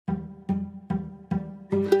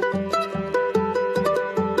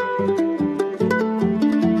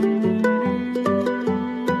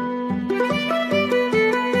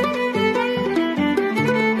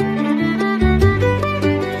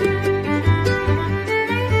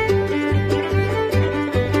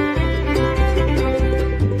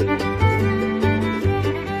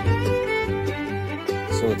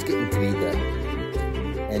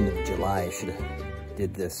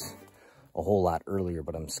did this a whole lot earlier,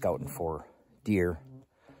 but I'm scouting for deer.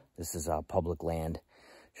 This is public land.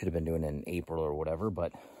 Should have been doing it in April or whatever,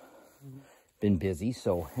 but been busy.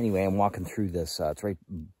 So anyway, I'm walking through this. It's right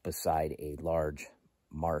beside a large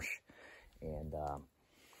marsh, and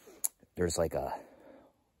there's like a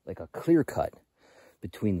clear cut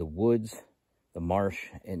between the woods, the marsh,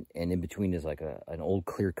 and in between is like an old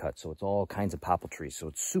clear cut. So it's all kinds of popple trees. So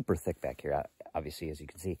it's super thick back here, obviously, as you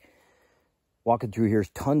can see. Walking through here's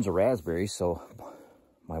tons of raspberries, so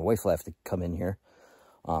my wife will have to come in here.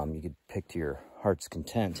 You could pick to your heart's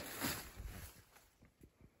content.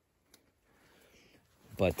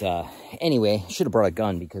 But anyway, should have brought a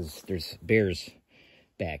gun because there's bears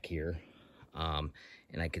back here.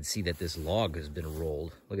 And I can see that this log has been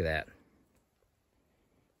rolled. Look at that.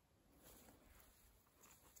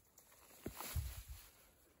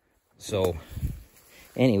 So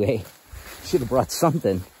anyway, should have brought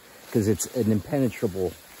something because it's an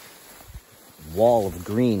impenetrable wall of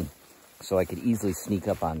green. So I could easily sneak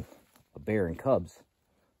up on a bear and cubs.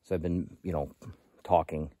 So I've been, you know,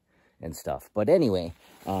 talking and stuff. But anyway,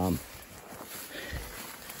 you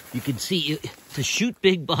can see to shoot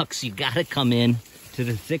big bucks, you got to come in to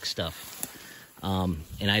the thick stuff.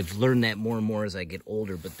 And I've learned that more and more as I get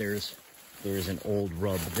older. But there's an old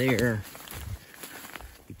rub there.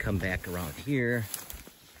 You come back around here.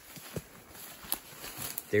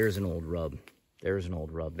 There's an old rub. There's an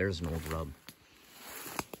old rub. There's an old rub.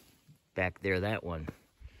 Back there, that one.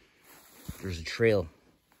 There's a trail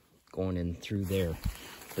going in through there.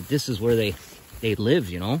 But this is where they live,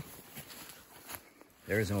 you know.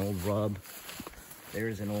 There's an old rub.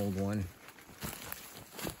 There's an old one.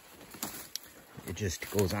 It just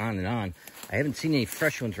goes on and on. I haven't seen any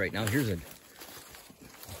fresh ones right now. Here's an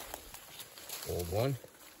old one.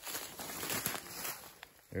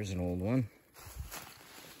 There's an old one.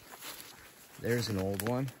 There's an old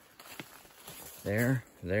one. There.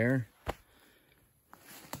 There's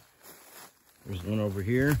one over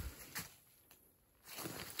here.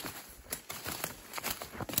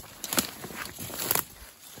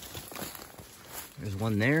 There's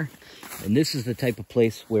one there. And this is the type of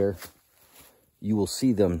place where you will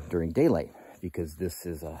see them during daylight because this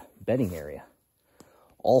is a bedding area.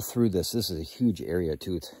 All through this is a huge area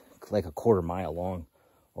too. It's like a quarter mile long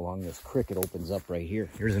along this creek. It opens up right here.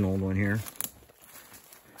 Here's an old one here.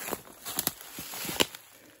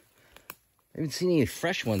 I haven't seen any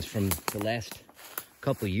fresh ones from the last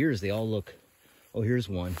couple of years. They all look, oh, here's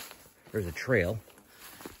one. There's a trail.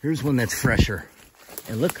 Here's one that's fresher.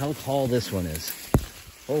 And look how tall this one is.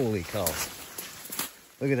 Holy cow.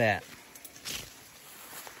 Look at that.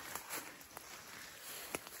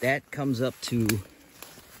 That comes up to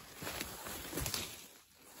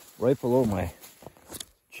right below my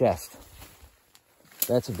chest.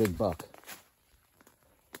 That's a big buck.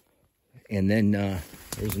 And then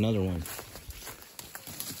there's another one.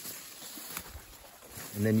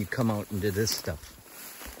 And then you come out into this stuff.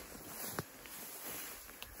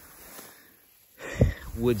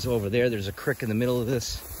 Woods over there. There's a creek in the middle of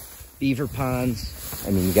this. Beaver ponds.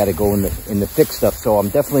 I mean, you got to go in the thick stuff. So I'm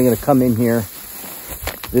definitely going to come in here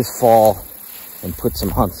this fall and put some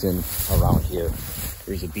hunts in around here.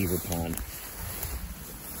 There's a beaver pond.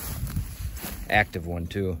 Active one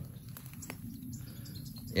too.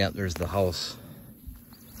 Yeah, there's the house.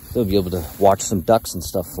 Still be able to watch some ducks and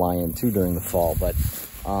stuff fly in too during the fall, but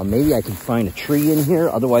maybe I can find a tree in here.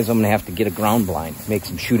 Otherwise, I'm gonna have to get a ground blind, make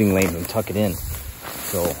some shooting lanes and tuck it in.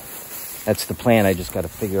 So that's the plan. I just got to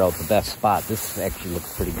figure out the best spot. This actually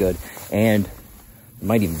looks pretty good, and it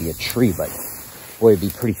might even be a tree, but boy, it'd be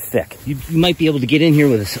pretty thick. You might be able to get in here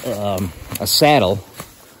with a saddle.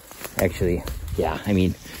 Actually, yeah, I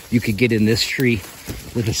mean, you could get in this tree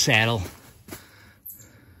with a saddle.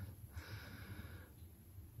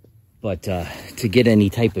 But to get any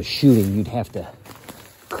type of shooting, you'd have to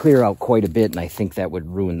clear out quite a bit, and I think that would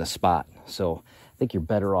ruin the spot. So I think you're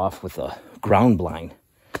better off with a ground blind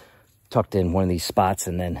tucked in one of these spots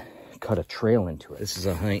and then cut a trail into it. This is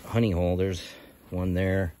a honey hole. There's one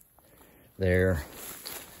there, there.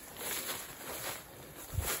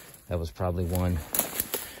 That was probably one.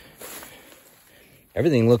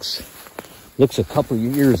 Everything looks a couple of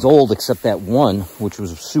years old except that one, which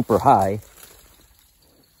was super high.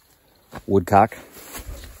 Woodcock.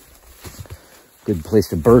 Good place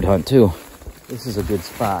to bird hunt too. This is a good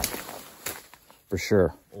spot for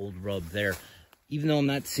sure. Old rub there. Even though I'm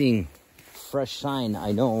not seeing fresh sign,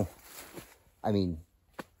 I know. I mean,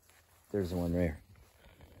 there's one there.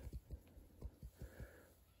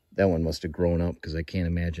 That one must have grown up because I can't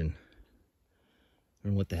imagine. I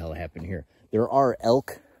don't know what the hell happened here. There are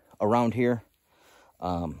elk around here.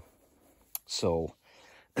 So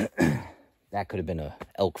That could have been a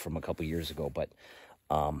elk from a couple years ago, but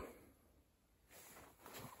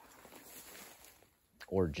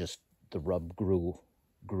or just the rub grew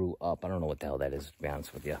up. I don't know what the hell that is, to be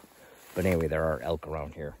honest with you. But anyway, there are elk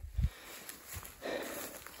around here.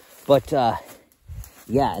 But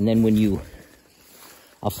yeah, and then when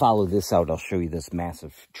I'll follow this out. I'll show you this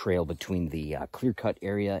massive trail between the clear-cut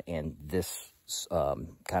area and this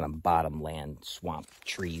kind of bottomland swamp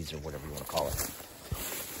trees, or whatever you want to call it.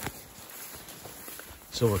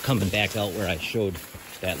 So we're coming back out where I showed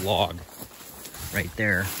that log right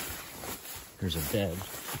there. There's a bed.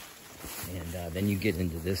 And then you get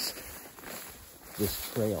into this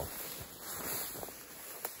trail.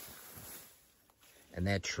 And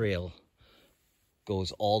that trail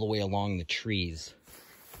goes all the way along the trees.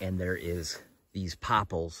 And there is these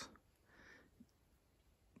popples,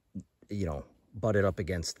 you know, butted up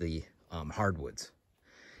against the hardwoods.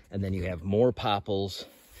 And then you have more popples.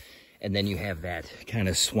 And then you have that kind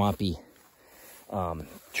of swampy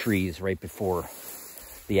trees right before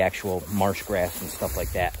the actual marsh grass and stuff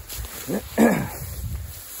like that.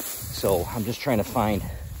 So I'm just trying to find,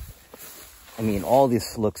 I mean, all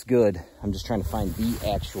this looks good. I'm just trying to find the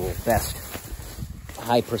actual best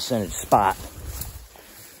high percentage spot.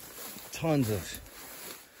 Tons of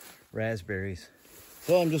raspberries.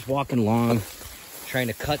 So I'm just walking along, trying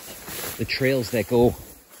to cut the trails that go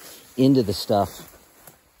into the stuff,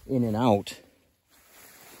 in and out,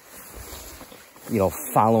 you know,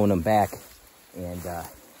 following them back and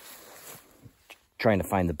trying to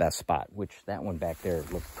find the best spot, which that one back there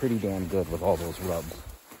looked pretty damn good with all those rubs.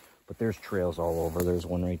 But there's trails all over. There's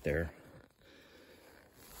one right there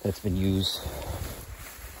that's been used.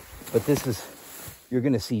 But this is, you're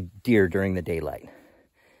going to see deer during the daylight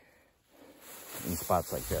in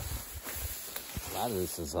spots like this. A lot of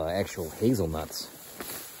this is actual hazelnuts.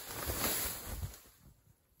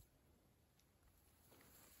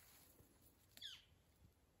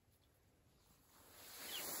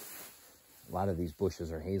 A lot of these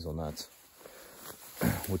bushes are hazelnuts,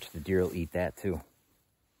 which the deer will eat that too.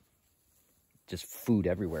 Just food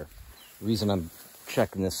everywhere. The reason I'm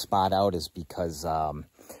checking this spot out is because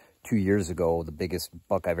 2 years ago, the biggest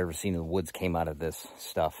buck I've ever seen in the woods came out of this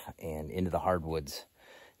stuff and into the hardwoods.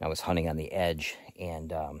 I was hunting on the edge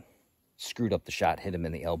and screwed up the shot, hit him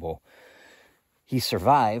in the elbow. He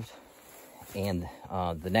survived, and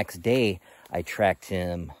the next day I tracked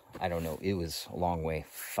him. I don't know, it was a long way,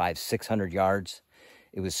 500-600 yards.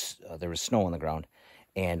 It was there was snow on the ground,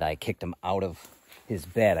 and I kicked him out of his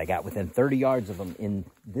bed. I got within 30 yards of him in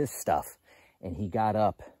this stuff, and he got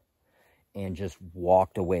up and just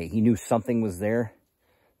walked away. He knew something was there,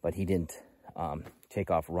 but he didn't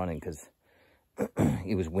take off running because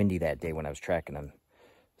it was windy that day when I was tracking him.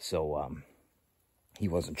 So he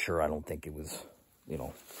wasn't sure. I don't think it was, you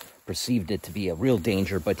know, perceived it to be a real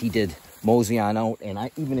danger, but he did mosey on out,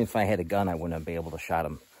 and even if I had a gun, I wouldn't have been able to shot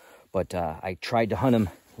him. But I tried to hunt him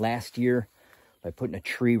last year by putting a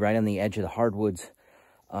tree right on the edge of the hardwoods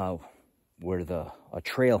where a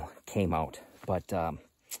trail came out. But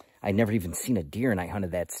I'd never even seen a deer, and I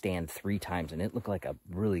hunted that stand 3 times, and it looked like a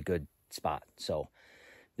really good spot. So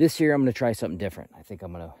this year I'm going to try something different. I think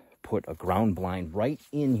I'm going to put a ground blind right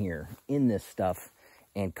in here, in this stuff,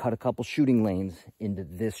 and cut a couple shooting lanes into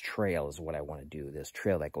this trail is what I want to do. This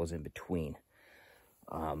trail that goes in between.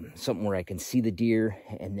 Something where I can see the deer,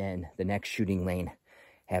 and then the next shooting lane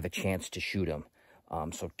have a chance to shoot them.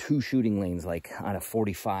 So 2 shooting lanes, like on a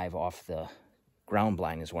 45 off the ground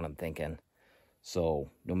blind is what I'm thinking. So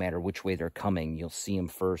no matter which way they're coming, you'll see them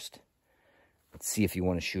first. See if you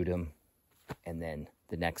want to shoot him. And then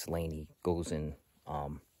the next lane he goes in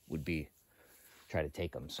would be try to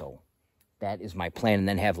take him. So that is my plan, and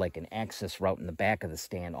then have like an access route in the back of the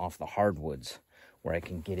stand off the hardwoods where I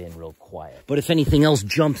can get in real quiet. But if anything else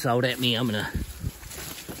jumps out at me, I'm going to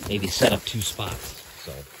maybe set up 2 spots.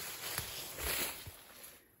 So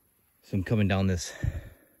I'm coming down this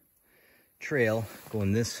trail,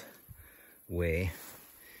 going this way,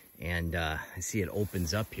 and I see it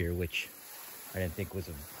opens up here, which I didn't think was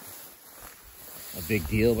a big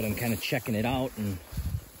deal, but I'm kind of checking it out, and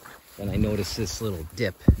then I noticed this little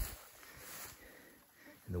dip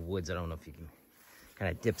in the woods. I don't know if you can,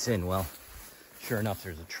 kind of dips in. Well, sure enough,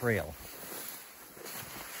 there's a trail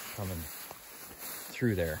coming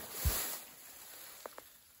through there.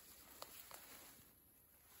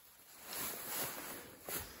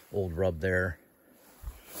 Old rub there.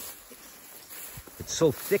 It's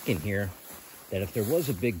so thick in here that if there was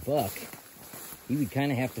a big buck, he would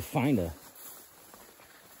kind of have to find a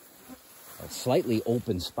slightly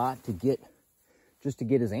open spot to get, just to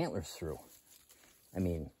get his antlers through. I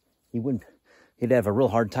mean, he he'd have a real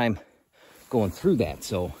hard time going through that.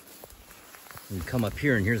 So we come up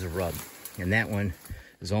here and here's a rub. And that one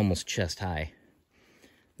is almost chest high.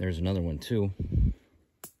 There's another one too.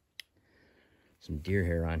 Some deer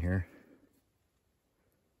hair on here.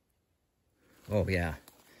 Oh yeah.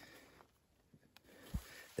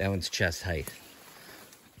 That one's chest height.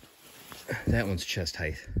 That one's chest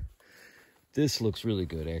height. This looks really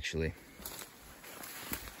good, actually.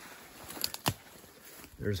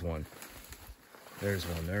 There's one. There's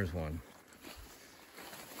one. There's one.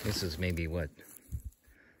 This is maybe, what,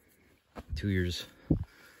 2 years.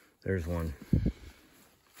 There's one.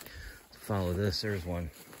 Follow this. There's one.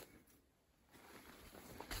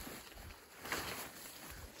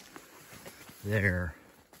 There.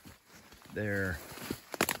 There.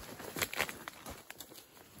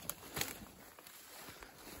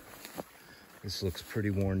 This looks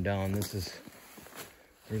pretty worn down.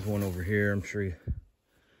 There's one over here. I'm sure he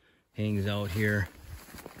hangs out here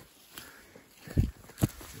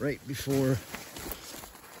right before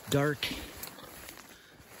dark.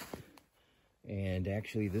 And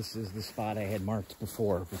actually, this is the spot I had marked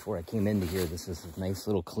before I came into here. This is a nice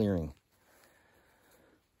little clearing.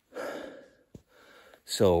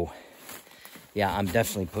 So, yeah, I'm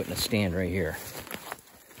definitely putting a stand right here.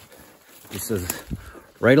 This is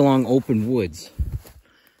right along open woods.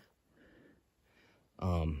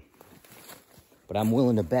 But I'm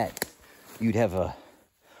willing to bet you'd have a,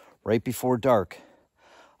 right before dark,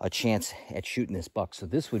 a chance at shooting this buck. So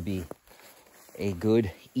this would be a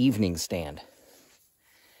good evening stand.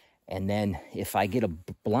 And then if I get a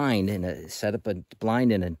blind and set up a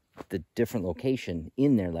blind in the different location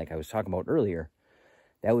in there, like I was talking about earlier,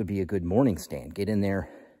 that would be a good morning stand. Get in there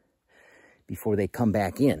before they come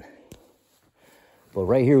back in. But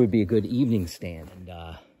right here would be a good evening stand.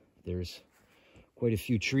 And there's quite a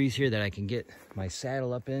few trees here that I can get my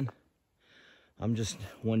saddle up in. I'm just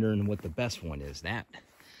wondering what the best one is. That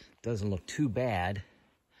doesn't look too bad.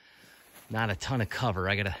 Not a ton of cover.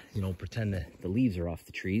 I gotta, pretend that the leaves are off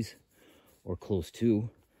the trees or close to.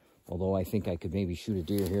 Although I think I could maybe shoot a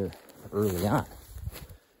deer here early on.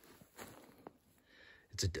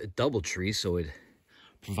 It's a double tree, so it'd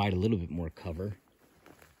provide a little bit more cover.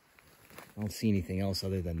 I don't see anything else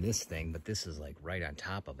other than this thing, but this is like right on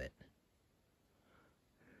top of it.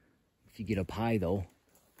 If you get up high though,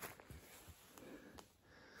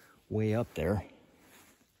 way up there.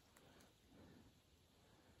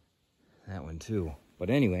 That one too. But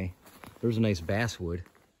anyway, there's a nice basswood.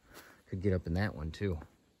 Could get up in that one too.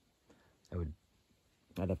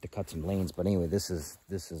 I'd have to cut some lanes, but anyway, this is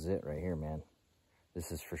it right here, man.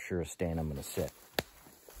 This is for sure a stand I'm gonna sit.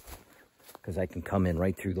 Because I can come in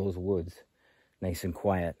right through those woods, nice and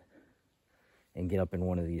quiet, and get up in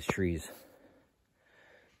one of these trees.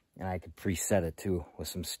 And I could preset it too with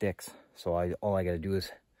some sticks. So all I gotta do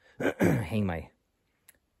is hang my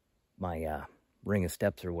ring of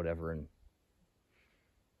steps or whatever, and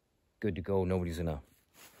good to go. Nobody's gonna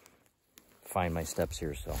find my steps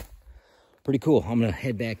here, so pretty cool. I'm gonna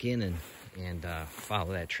head back in and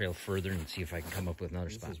follow that trail further and see if I can come up with another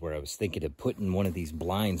spot. This is where I was thinking of putting one of these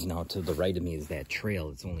blinds. Now to the right of me is that trail.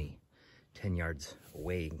 It's only 10 yards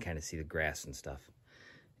away. You can kind of see the grass and stuff.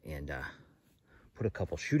 And put a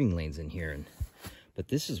couple shooting lanes in here. But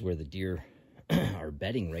this is where the deer are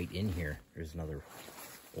bedding, right in here. There's another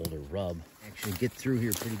older rub. Actually get through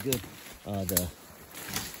here pretty good. The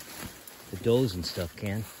does and stuff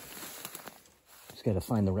can. Just got to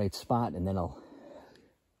find the right spot, and then I'll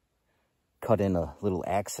cut in a little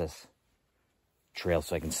access trail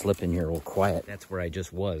so I can slip in here real quiet. That's where I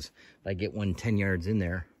just was. If I get 10 yards in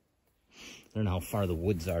there, I don't know how far the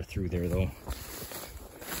woods are through there though.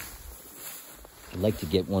 I'd like to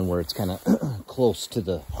get one where it's kind of close to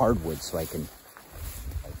the hardwoods so I can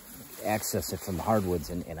access it from the hardwoods,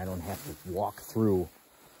 and I don't have to walk through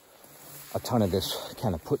a ton of this,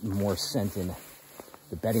 kind of putting more scent in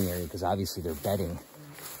the bedding area, because obviously they're bedding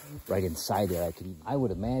right inside there. I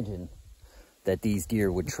would imagine that these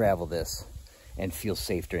deer would travel this and feel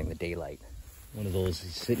safe during the daylight. One of those, you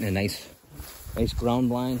sit in a nice ground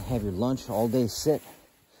blind, have your lunch, all day sit.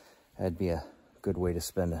 That'd be a good way to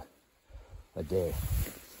spend a day.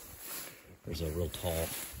 There's a real tall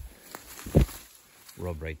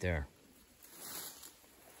rub right there.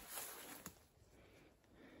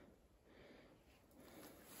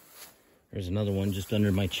 There's another one just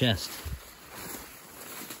under my chest.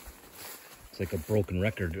 It's like a broken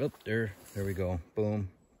record. Oh, there we go. Boom,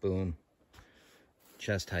 boom.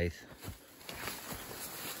 Chest height.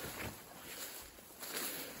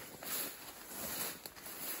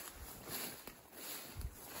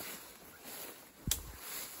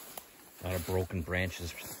 A lot of broken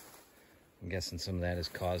branches I'm guessing some of that is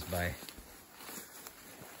caused by,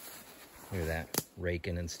 look at that,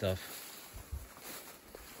 raking and stuff.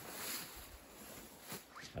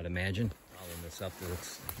 I'd imagine. Following this up,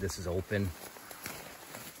 this is open.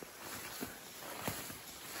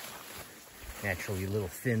 Naturally, a little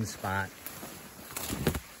thin spot.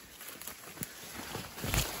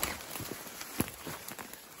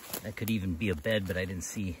 That could even be a bed, but I didn't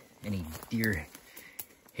see any deer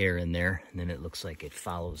hair in there. And then it looks like it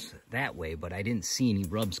follows that way, but I didn't see any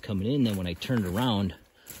rubs coming in. Then when I turned around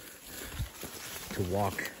to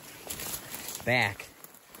walk back,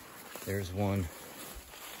 there's one,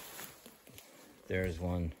 there's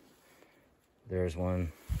one, there's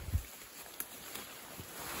one.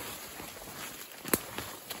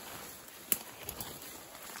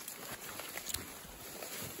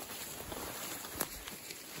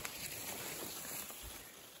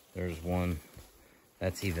 There's one.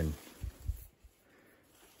 That's even,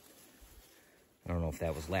 I don't know if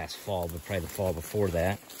that was last fall, but probably the fall before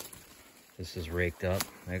that. This is raked up.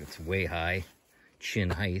 It's way high, chin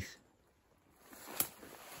height.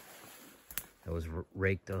 That was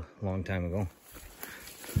raked a long time ago.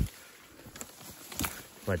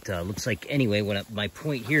 But looks like, anyway, my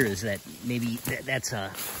point here is that maybe that's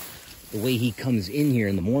the way he comes in here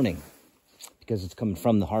in the morning, because it's coming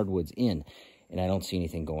from the hardwoods in, and I don't see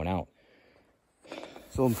anything going out.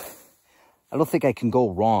 So I don't think I can go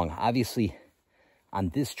wrong. Obviously, on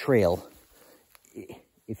this trail,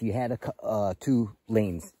 if you had 2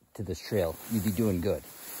 lanes to this trail, you'd be doing good.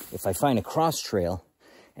 If I find a cross trail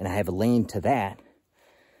and I have a lane to that,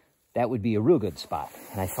 that would be a real good spot.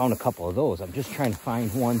 And I found a couple of those. I'm just trying to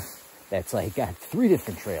find one that's like got 3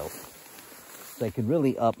 different trails, so I could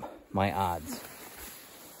really up my odds,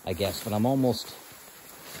 I guess. But I'm almost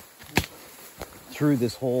through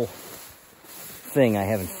this whole thing. I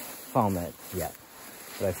haven't found that yet,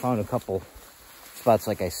 but I found a couple spots,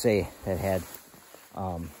 like I say, that had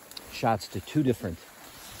shots to 2 different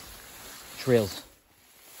trails.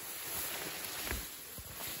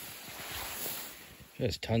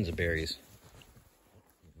 There's tons of berries.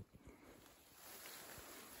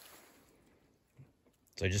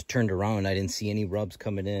 So I just turned around. I didn't see any rubs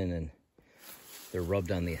coming in, and they're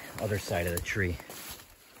rubbed on the other side of the tree.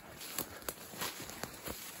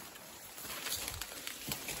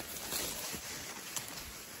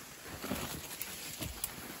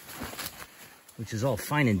 Which is all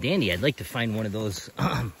fine and dandy. I'd like to find one of those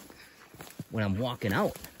when I'm walking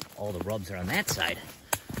out. All the rubs are on that side,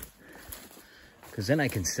 because then I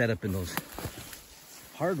can set up in those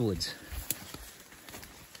hardwoods.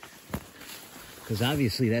 Because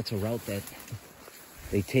obviously that's a route that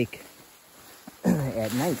they take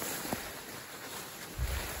at night,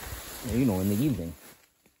 you know, in the evening.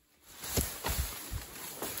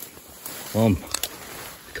 Well, I'm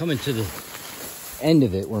coming to the end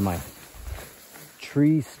of it where my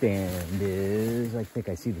tree stand is. I think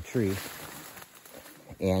I see the tree,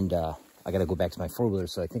 and I gotta go back to my 4-wheeler,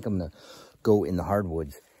 so I think I'm gonna go in the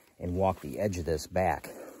hardwoods and walk the edge of this back,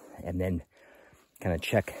 and then kind of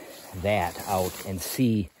check that out and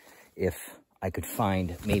see if I could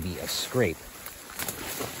find maybe a scrape.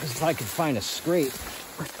 Because if I could find a scrape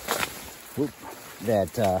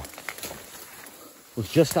that was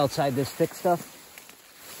just outside this thick stuff,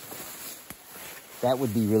 that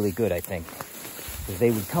would be really good, I think. Because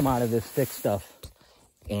they would come out of this thick stuff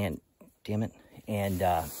and, damn it, and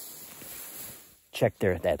check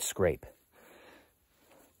that scrape.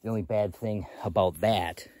 The only bad thing about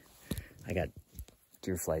that, I got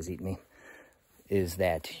deer flies eating me, is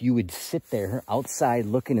that you would sit there outside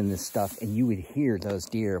looking in this stuff, and you would hear those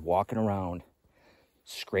deer walking around,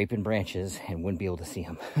 scraping branches, and wouldn't be able to see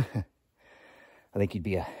them. I think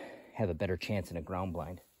you'd have a better chance in a ground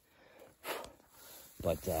blind.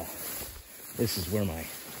 But this is where my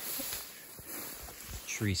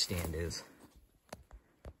tree stand is.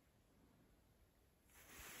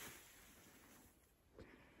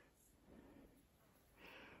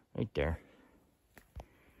 Right there.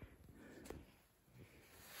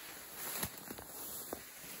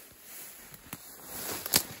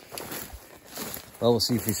 Well, we'll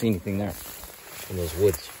see if we see anything there in those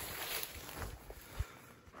woods.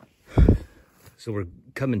 So we're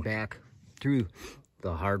coming back through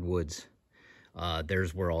the hardwoods.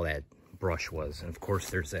 There's where all that brush was. And of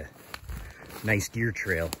course, there's a nice deer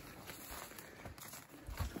trail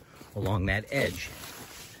along that edge.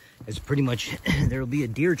 It's pretty much, there'll be a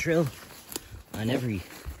deer trail on every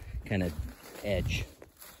kind of edge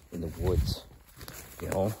in the woods, you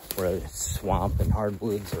know, whether it's swamp and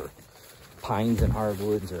hardwoods or pines and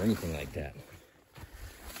hardwoods or anything like that.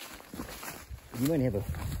 You might have a,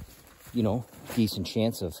 you know, decent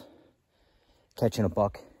chance of catching a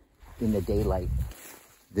buck in the daylight,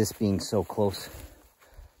 this being so close,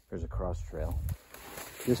 there's a cross trail,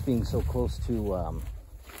 this being so close to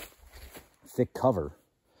thick cover,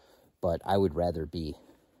 but I would rather be,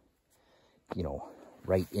 you know,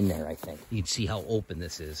 right in there, I think. You can see how open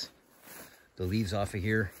this is. The leaves off of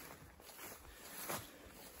here,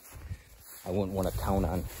 I wouldn't want to count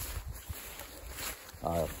on,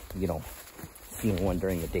 you know, seeing one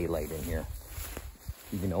during the daylight in here.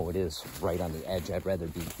 Even though it is right on the edge, I'd rather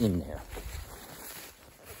be in there.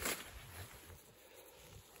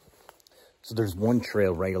 So there's one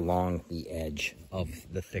trail right along the edge of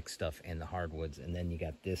the thick stuff and the hardwoods, and then you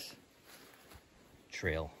got this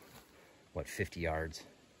trail, what, 50 yards?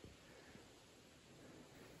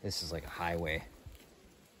 This is like a highway.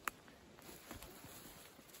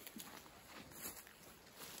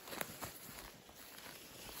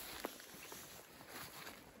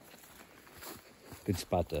 Good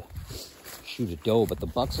spot to shoot a doe, but the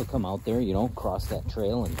bucks will come out there, you know, cross that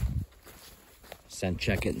trail and scent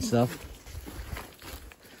check it and stuff.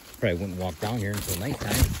 Probably wouldn't walk down here until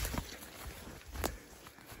nighttime.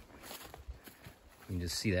 You can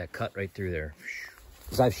just see that cut right through there.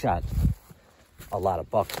 Because I've shot a lot of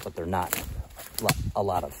bucks, but they're not a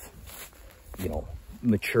lot of, you know,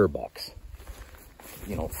 mature bucks.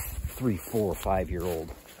 You know, 3, 4,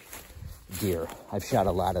 5-year-old deer. I've shot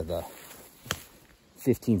a lot of the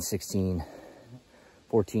 15, 16,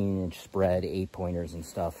 14-inch spread, 8-pointers and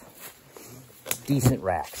stuff. Decent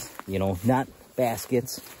racks, you know, not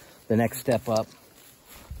baskets, the next step up,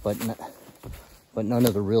 but none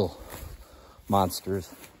of the real monsters.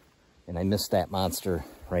 And I missed that monster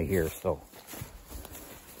right here, so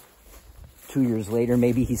 2 years later,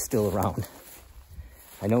 maybe he's still around.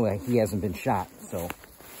 I know he hasn't been shot, so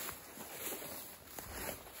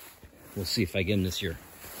we'll see if I get him this year.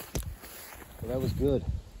 Well, that was good.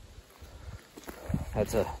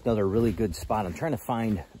 That's another really good spot. I'm trying to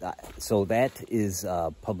find, so that is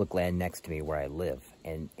public land next to me where I live.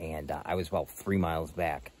 And I was about 3 miles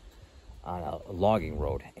back on a logging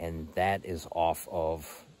road. And that is off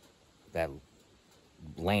of, that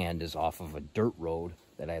land is off of a dirt road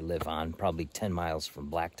that I live on, probably 10 miles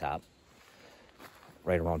from Blacktop.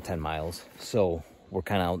 Right around 10 miles. So we're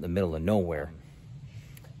kind of out in the middle of nowhere.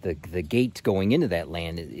 The gate going into that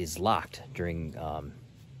land is locked during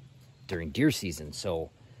deer season, so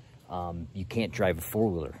you can't drive a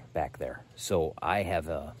 4-wheeler back there. So I have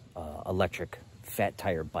a electric fat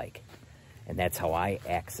tire bike, and that's how I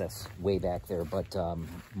access way back there. But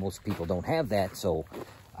most people don't have that, so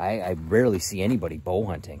I rarely see anybody bow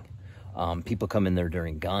hunting. People come in there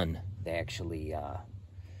during gun. They actually,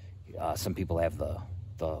 some people have the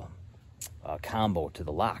combo to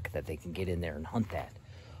the lock that they can get in there and hunt that.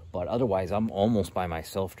 But otherwise, I'm almost by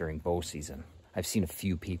myself during bow season. I've seen a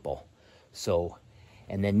few people. So,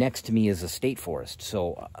 and then next to me is a state forest.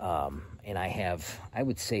 So, and I have, I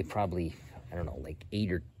would say probably, I don't know, like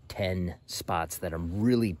 8 or 10 spots that I'm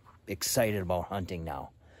really excited about hunting now.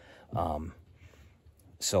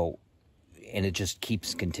 So, and it just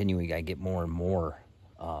keeps continuing. I get more and more.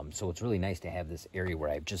 So it's really nice to have this area where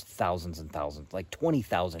I have just thousands and thousands, like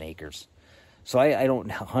 20,000 acres. So I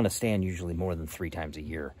don't hunt a stand usually more than 3 times a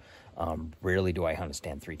year. Rarely do I hunt a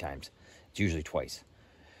stand 3 times. It's usually twice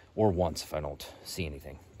or once if I don't see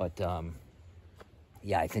anything. But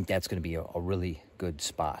yeah, I think that's going to be a really good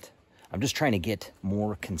spot. I'm just trying to get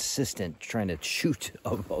more consistent, trying to shoot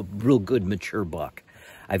a real good mature buck.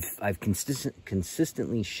 I've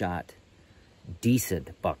consistently shot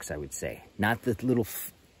decent bucks, I would say. Not the little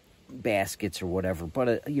baskets or whatever,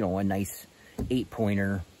 but you know, a nice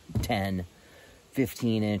 8-pointer, 10,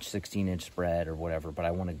 15-inch, 16-inch spread or whatever. But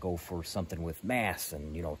I want to go for something with mass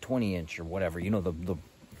and, you know, 20-inch or whatever. You know,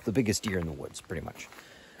 the biggest deer in the woods, pretty much.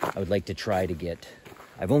 I would like to try to get,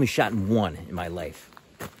 I've only shot one in my life.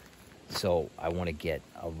 So I want to get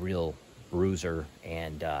a real bruiser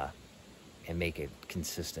and make it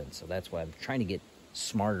consistent. So that's why I'm trying to get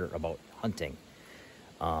smarter about hunting.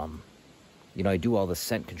 You know, I do all the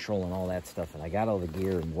scent control and all that stuff, and I got all the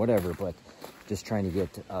gear and whatever, but just trying to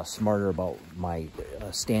get smarter about my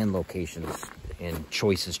stand locations and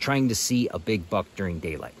choices, trying to see a big buck during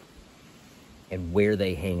daylight and where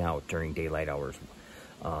they hang out during daylight hours.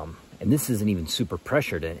 And this isn't even super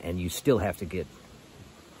pressured, and you still have to get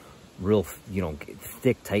real, you know,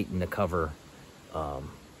 thick, tight in the cover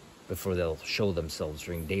before they'll show themselves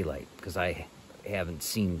during daylight, because I haven't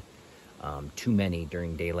seen too many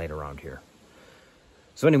during daylight around here.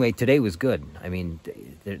 So anyway, today was good. I mean,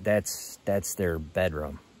 that's their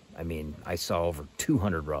bedroom. I mean, I saw over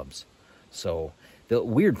 200 rubs. So the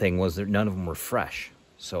weird thing was that none of them were fresh.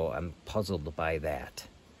 So I'm puzzled by that.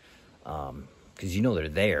 because you know they're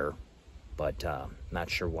there, but not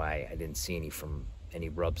sure why I didn't see any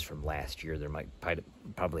rubs from last year. There might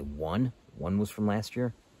probably one was from last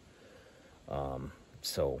year.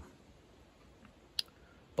 So,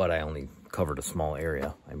 but I only covered a small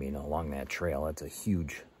area. I mean, along that trail, that's a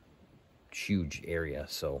huge area.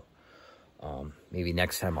 So maybe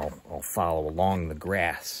next time I'll follow along the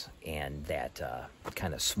grass and that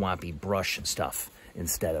kind of swampy brush and stuff,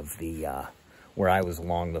 instead of the where I was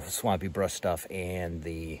along the swampy brush stuff and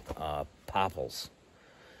the popples.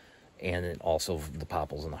 And then also the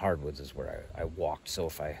popples and the hardwoods is where I walked. So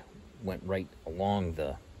if I went right along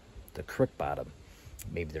the creek bottom,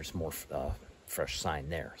 maybe there's more fresh sign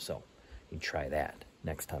there. So you can try that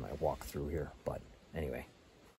next time I walk through here. But anyway.